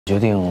决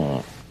定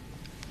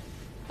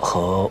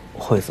和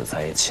惠子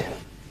在一起，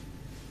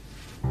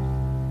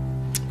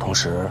同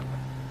时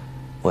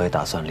我也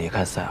打算离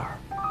开塞尔，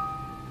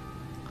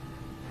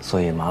所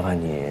以麻烦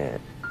你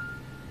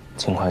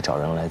尽快找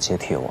人来接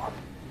替我。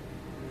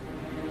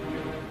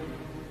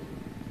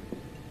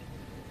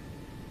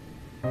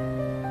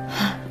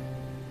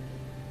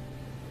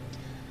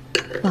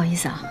不好意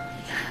思啊，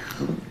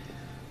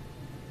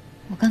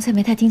我刚才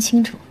没太听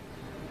清楚，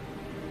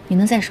你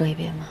能再说一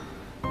遍吗？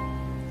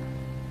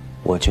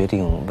我决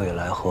定未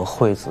来和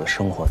惠子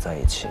生活在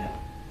一起，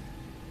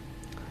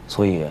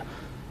所以，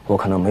我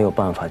可能没有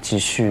办法继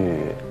续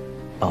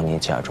帮你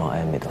假装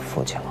艾米的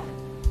父亲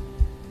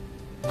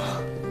了。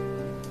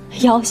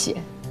要挟？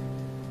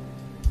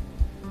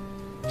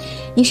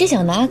你是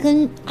想拿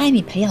跟艾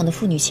米培养的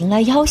父女情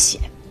来要挟？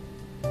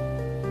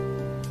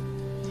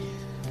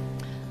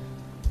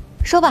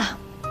说吧，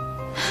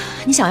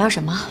你想要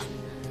什么？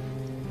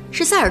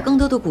是塞尔更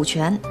多的股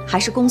权，还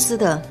是公司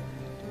的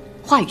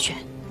话语权？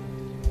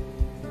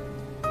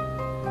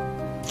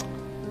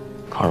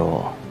康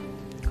如，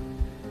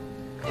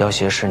要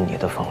挟是你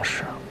的方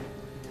式，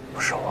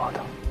不是我的。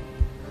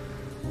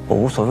我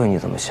无所谓你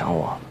怎么想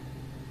我，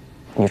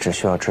你只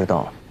需要知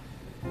道，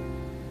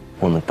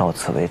我们到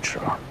此为止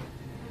了。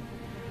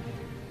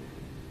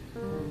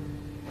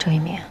周一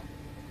鸣，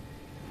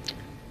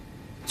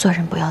做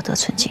人不要得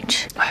寸进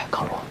尺。哎，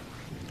康如，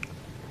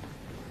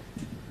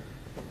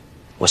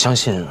我相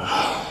信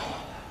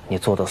你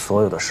做的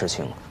所有的事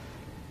情，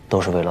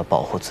都是为了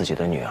保护自己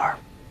的女儿，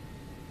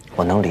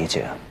我能理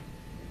解。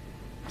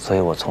所以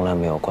我从来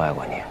没有怪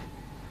过你。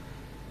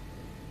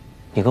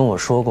你跟我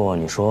说过，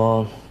你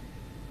说，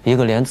一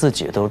个连自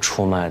己都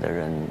出卖的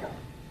人，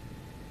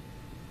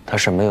他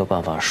是没有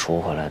办法赎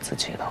回来自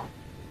己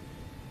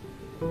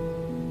的。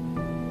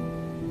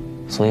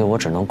所以我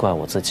只能怪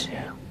我自己。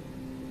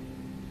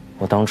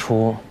我当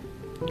初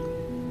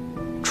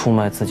出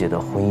卖自己的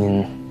婚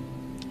姻，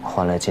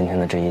换来今天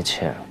的这一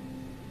切，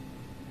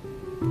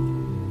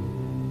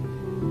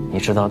你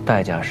知道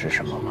代价是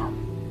什么吗？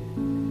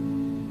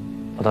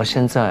我到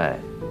现在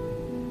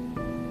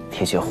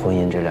提起婚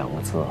姻这两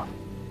个字，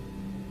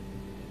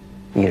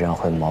依然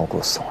会毛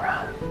骨悚然。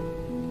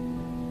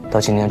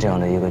到今天这样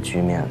的一个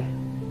局面，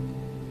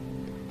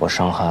我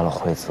伤害了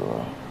惠子，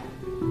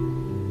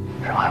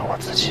伤害我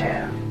自己，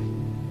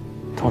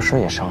同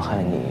时也伤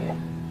害你，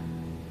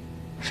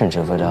甚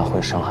至未来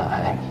会伤害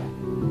艾米。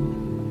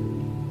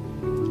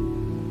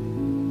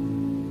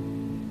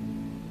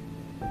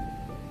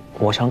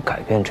我想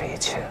改变这一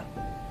切，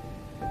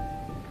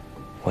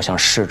我想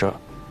试着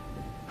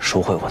赎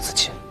回我自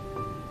己。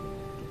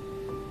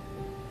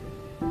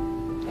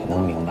你能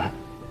明白，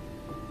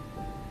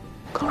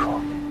康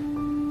如？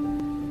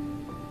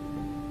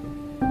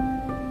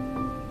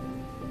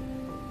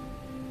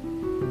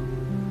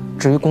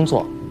至于工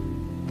作，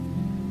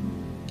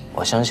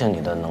我相信你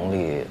的能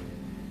力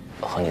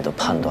和你的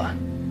判断，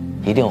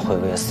一定会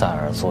为塞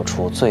尔做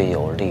出最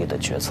有利的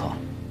决策。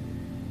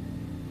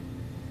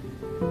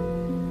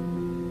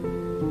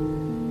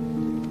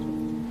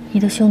你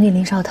的兄弟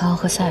林少涛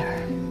和塞尔，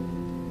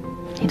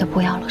你都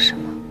不要了是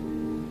吗？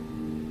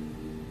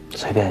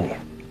随便你。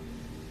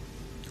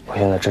我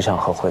现在只想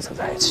和惠子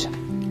在一起。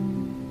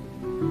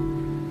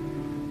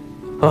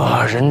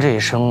人这一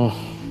生，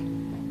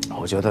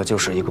我觉得就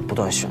是一个不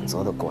断选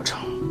择的过程。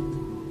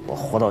我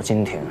活到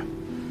今天，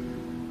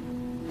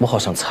我好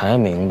像才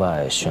明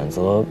白，选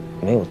择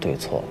没有对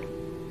错，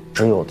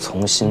只有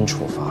从心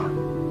出发。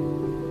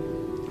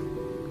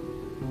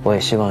我也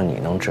希望你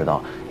能知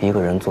道，一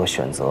个人做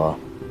选择，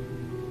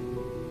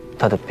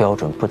他的标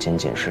准不仅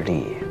仅是利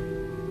益，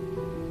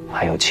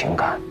还有情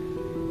感。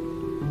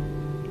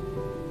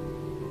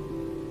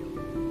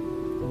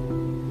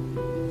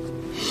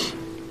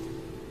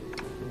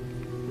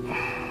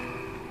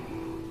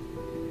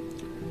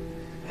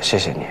谢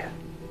谢你，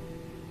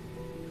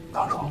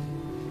康如。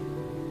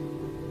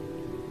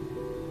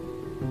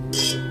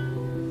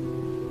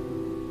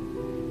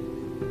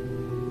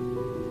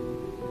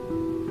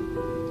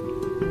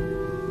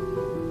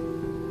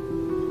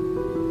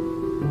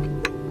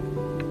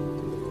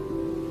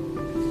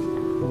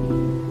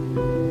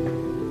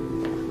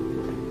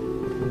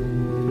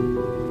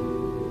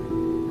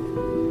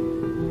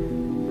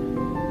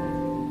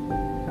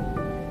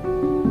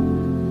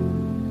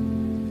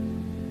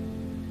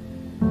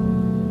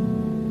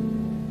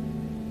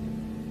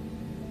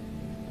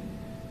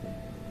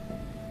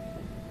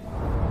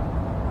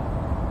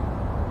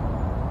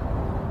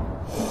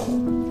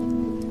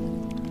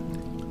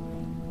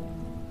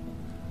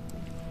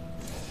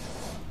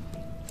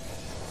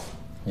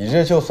你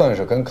这就算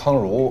是跟康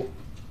如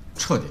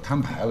彻底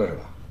摊牌了是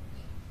吧？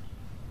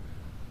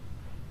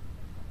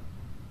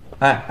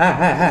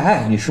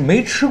哎，你是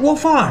没吃过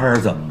饭还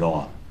是怎么着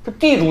啊？这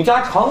地主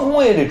家长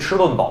工也得吃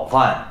顿饱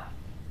饭呀。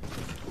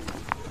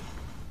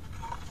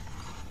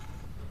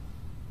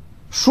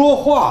说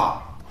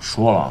话。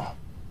说了，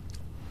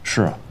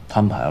是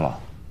摊牌了。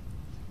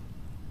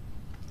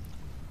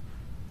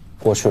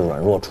过去软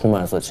弱出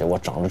卖自己，我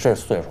长到这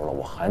岁数了，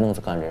我还能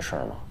干这事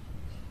儿吗？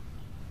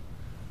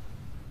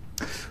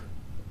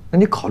那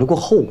你考虑过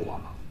后果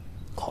吗？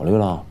考虑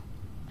了，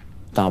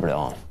大不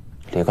了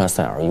离开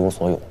塞尔一无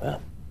所有呗。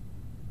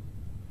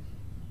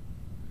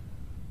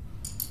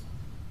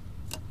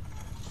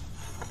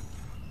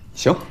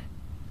行，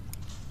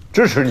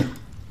支持你。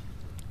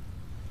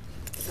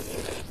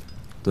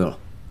对了，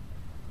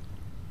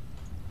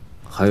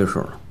还有事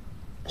儿呢，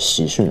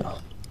喜讯啊，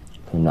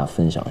跟你们俩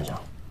分享一下，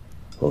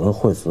我跟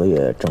惠子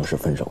也正式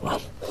分手了。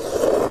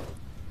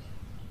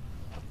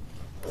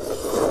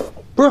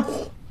不是，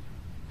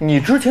你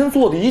之前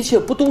做的一切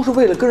不都是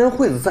为了跟人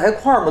惠子在一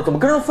块儿吗？怎么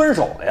跟人分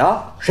手了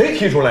呀？谁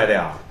提出来的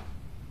呀？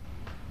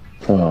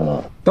重要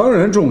吗？当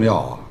然重要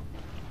啊。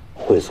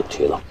惠子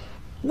提的。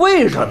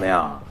为什么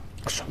呀？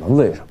什么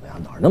为什么呀？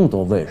哪儿那么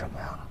多为什么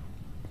呀？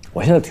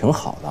我现在挺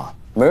好的，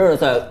没人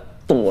再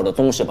动我的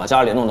东西，把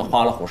家里弄得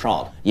花里胡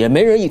哨的，也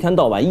没人一天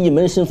到晚一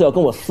门心思要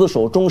跟我厮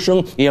守终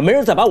生，也没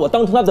人再把我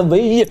当成他的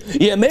唯一，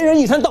也没人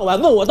一天到晚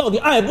问我到底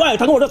爱不爱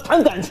他，跟我这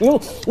谈感情。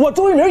我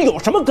周一鸣有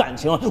什么感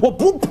情？我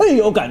不配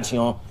有感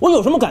情，我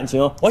有什么感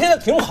情？我现在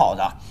挺好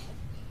的，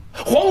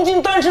黄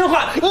金单身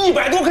汉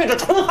100多 K 的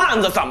纯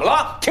汉子，怎么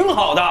了？挺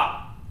好的，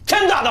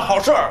天大的好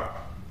事儿。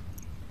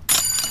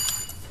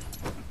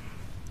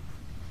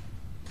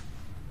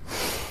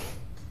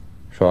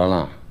说完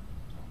了，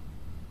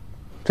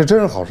这真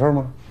是好事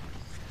吗？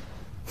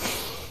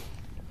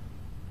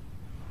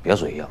别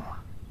嘴硬了，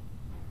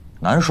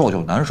难受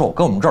就难受，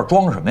跟我们这儿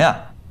装什么呀？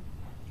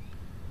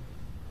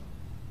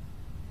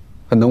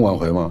还能挽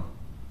回吗？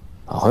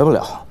挽回不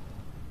了，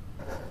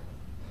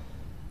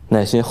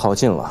耐心耗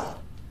尽了，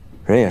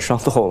人也伤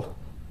透了，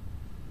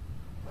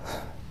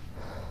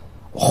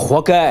我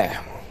活该，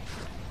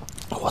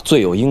我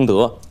罪有应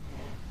得。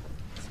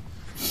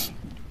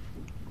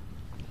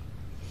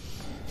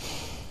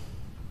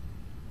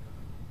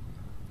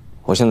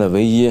我现在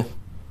唯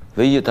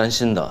一担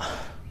心的，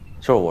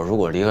就是我如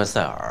果离开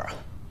塞尔，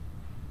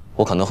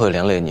我可能会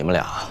连累你们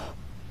俩。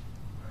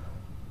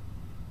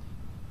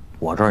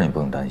我这儿你不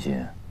用担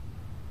心，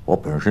我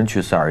本身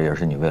去塞尔也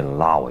是你为了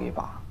拉我一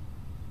把。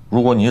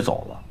如果你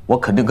走了，我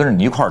肯定跟着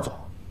你一块儿走。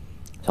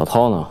小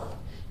涛呢？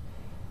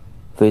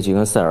飞机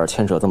跟塞尔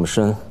牵扯这么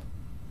深，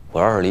我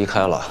要是离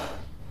开了，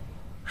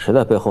谁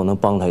在背后能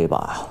帮他一把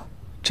呀？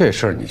这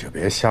事儿你就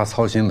别瞎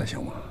操心了，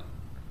行吗？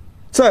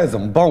再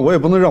怎么帮，我也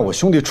不能让我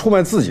兄弟出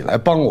卖自己来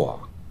帮我。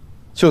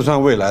就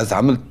算未来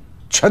咱们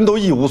全都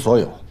一无所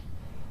有，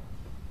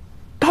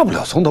大不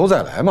了从头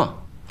再来嘛。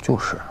就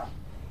是。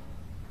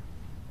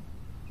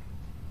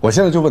我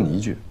现在就问你一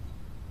句，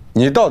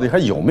你到底还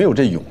有没有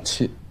这勇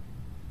气？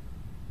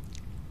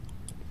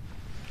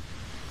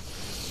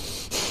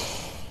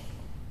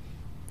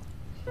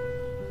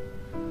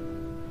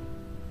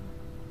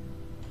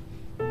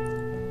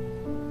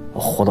我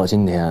活到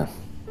今天，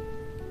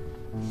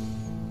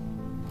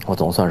我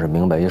总算是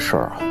明白一事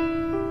儿：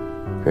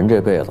人这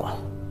辈子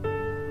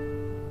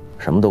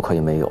什么都可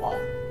以没有，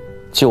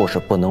就是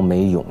不能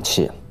没勇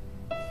气。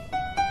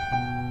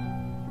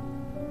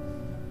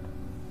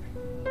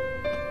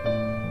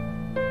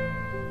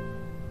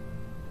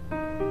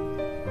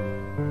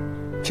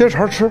接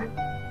茬吃。